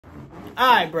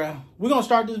Alright, bro. We're gonna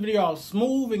start this video off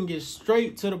smooth and get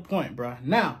straight to the point, bro.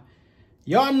 Now,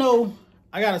 y'all know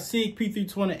I got a SIG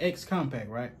P320X compact,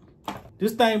 right?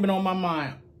 This thing been on my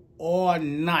mind all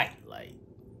night. Like,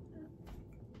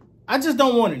 I just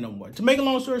don't want it no more. To make a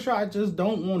long story short, I just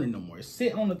don't want it no more. It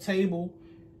sit on the table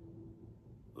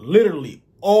literally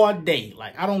all day.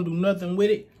 Like, I don't do nothing with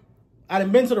it. I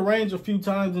done been to the range a few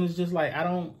times and it's just like, I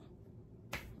don't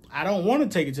want to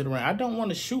take it to the range. I don't want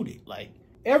to shoot it. Like,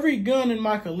 every gun in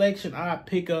my collection I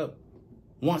pick up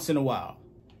once in a while,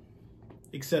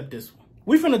 except this one.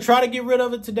 We finna try to get rid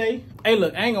of it today. Hey,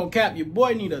 look, I ain't gonna cap. Your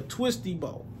boy need a twisty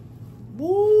ball.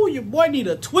 Woo, your boy need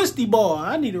a twisty ball.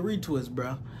 I need a retwist,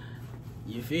 bro.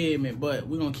 You feel me? But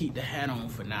we're gonna keep the hat on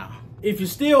for now. If you're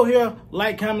still here,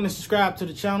 like, comment, and subscribe to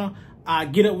the channel. I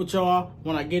get up with y'all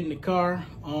when I get in the car.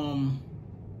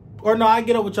 Or no, I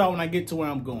get up with y'all when I get to where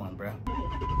I'm going, bro.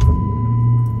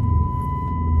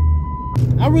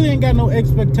 I really ain't got no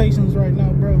expectations right now,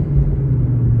 bro.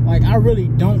 Like, I really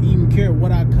don't even care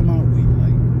what I come out with.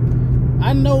 Like,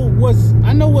 I know what's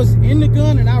in the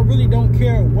gun, and I really don't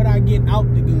care what I get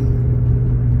out the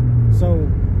gun. So,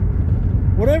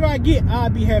 whatever I get,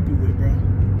 I'll be happy with, bro.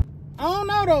 I don't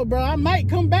know though, bro. I might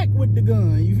come back with the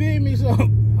gun. You feel me? So, I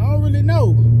don't really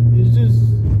know. It's just,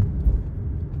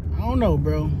 I don't know,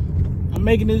 bro. I'm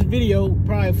making this video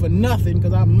probably for nothing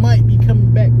because I might be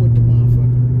coming back with the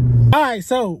motherfucker. All right,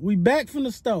 so we back from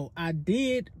the store. I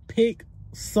did pick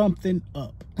something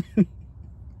up.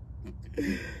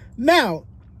 Now,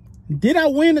 did I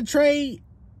win the trade?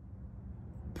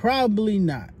 Probably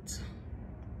not.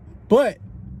 But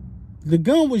the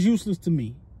gun was useless to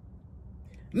me.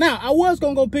 Now, I was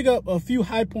gonna go pick up a few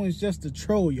high points just to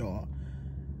troll y'all.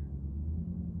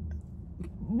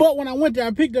 But when I went there,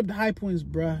 I picked up the high points,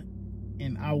 bruh,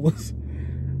 and I was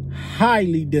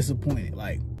highly disappointed.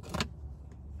 Like,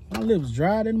 my lips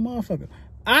dried in the motherfucker.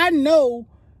 I know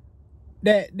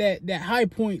that high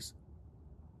points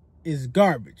is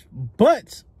garbage,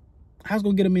 but I was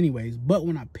gonna get them anyways. But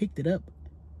when I picked it up,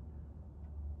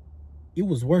 it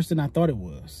was worse than I thought it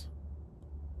was.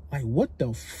 Like, what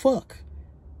the fuck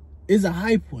is a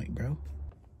high point, bro?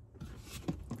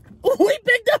 We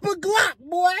picked up a Glock,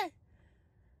 boy.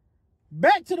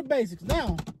 Back to the basics.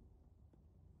 Now,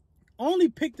 I only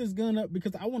picked this gun up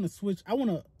because I want to switch. I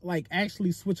want to, like,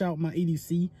 actually switch out my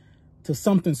EDC to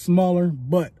something smaller,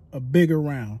 but a bigger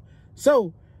round.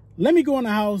 So, let me go in the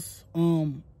house,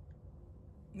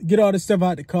 get all this stuff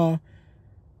out the car,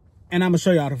 and I'm going to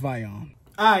show y'all the firearm.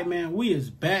 All right, man, we is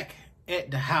back at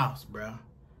the house, bro.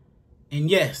 And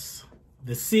yes,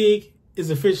 the SIG is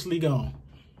officially gone.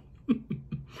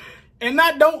 And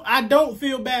I don't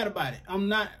feel bad about it. I'm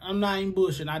not even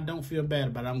bullshitting. I don't feel bad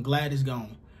about it. I'm glad it's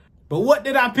gone. But what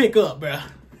did I pick up, bro?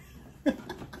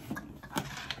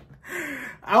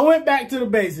 I went back to the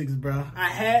basics, bro. I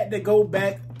had to go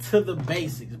back to the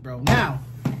basics, bro. Now,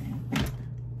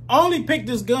 I only picked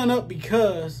this gun up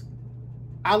because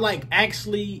I, like,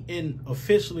 actually and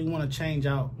officially want to change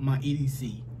out my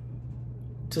EDC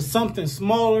to something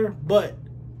smaller but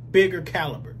bigger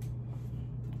caliber.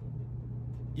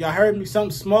 Y'all heard me,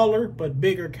 something smaller but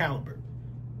bigger caliber.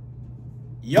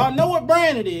 Y'all know what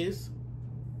brand it is.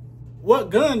 What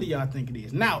gun do y'all think it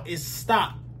is? Now, it's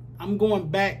stock. I'm going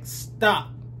back stock.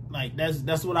 Like,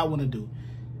 that's what I want to do.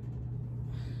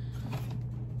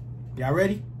 Y'all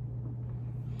ready?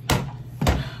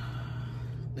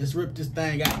 Let's rip this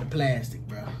thing out the plastic,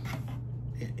 bro.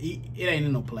 It ain't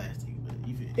in no plastic,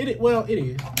 but well, it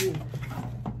is.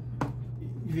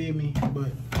 You feel me?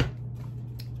 But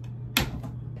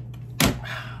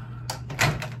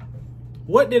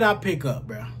what did I pick up,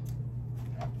 bro?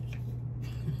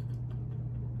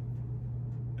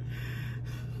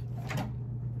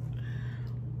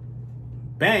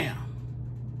 Bam.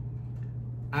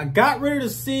 I got rid of the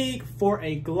SIG for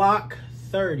a Glock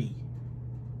 30.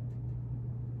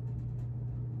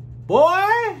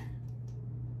 Boy.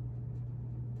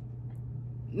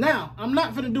 Now, I'm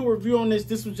not going to do a review on this.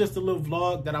 This was just a little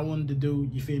vlog that I wanted to do,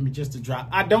 you feel me, just to drop.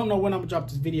 I don't know when I'm going to drop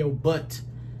this video, but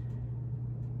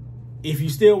if you're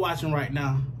still watching right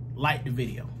now, like the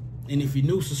video. And if you're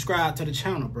new, subscribe to the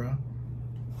channel, bro.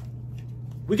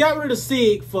 We got rid of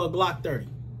SIG for a Glock 30.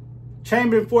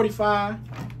 Chamber in 45.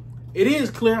 It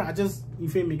is clear. I just, you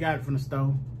feel me, got it from the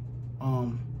store.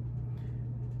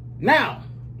 Now,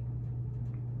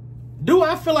 do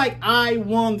I feel like I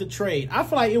won the trade? I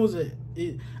feel like it was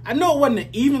I know it wasn't an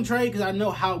even trade because I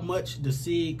know how much the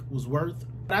SIG was worth.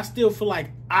 But I still feel like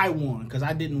I won because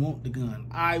I didn't want the gun.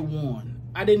 I won.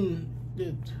 I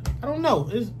don't know.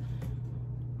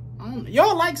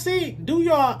 Y'all like SIG? Do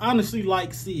y'all honestly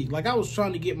like SIG? Like, I was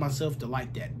trying to get myself to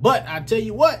like that. But I tell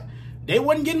you what, They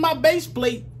wasn't getting my base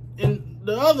plate and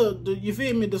the you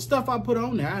feel me, the stuff I put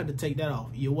on there, I had to take that off.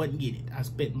 You wasn't get it. I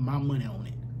spent my money on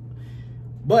it.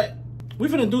 But we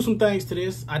finna do some things to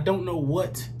this. I don't know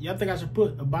what. Y'all think I should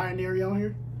put a binary on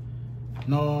here?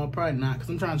 No, probably not, because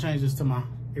I'm trying to change this to my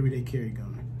everyday carry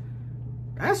gun.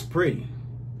 That's pretty.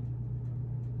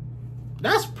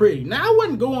 That's pretty. Now I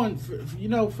wasn't going for, you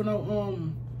know, for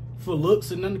no for looks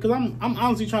and nothing, because I'm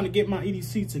honestly trying to get my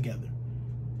EDC together.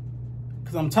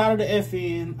 Because I'm tired of the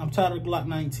FN. I'm tired of the Glock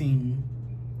 19.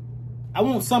 I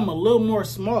want something a little more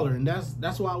smaller, and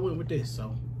that's why I went with this.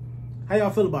 So, how y'all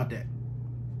feel about that?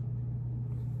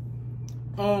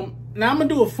 Now I'm gonna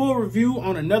do a full review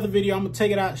on another video. I'm gonna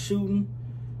take it out shooting.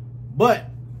 But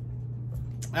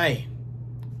hey,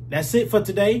 that's it for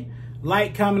today.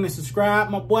 Like, comment, and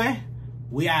subscribe, my boy.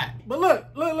 We out. But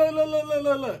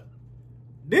look.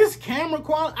 This camera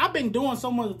quality, I've been doing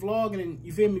so much vlogging and,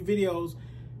 you feel me, videos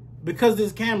because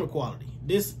this camera quality.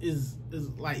 This is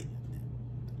like,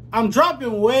 I'm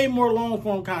dropping way more long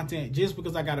form content just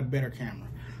because I got a better camera.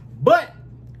 But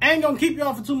I ain't gonna keep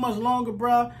y'all for too much longer,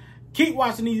 bruh. Keep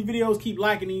watching these videos, keep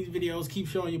liking these videos, keep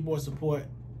showing your boy support.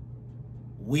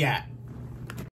 We out.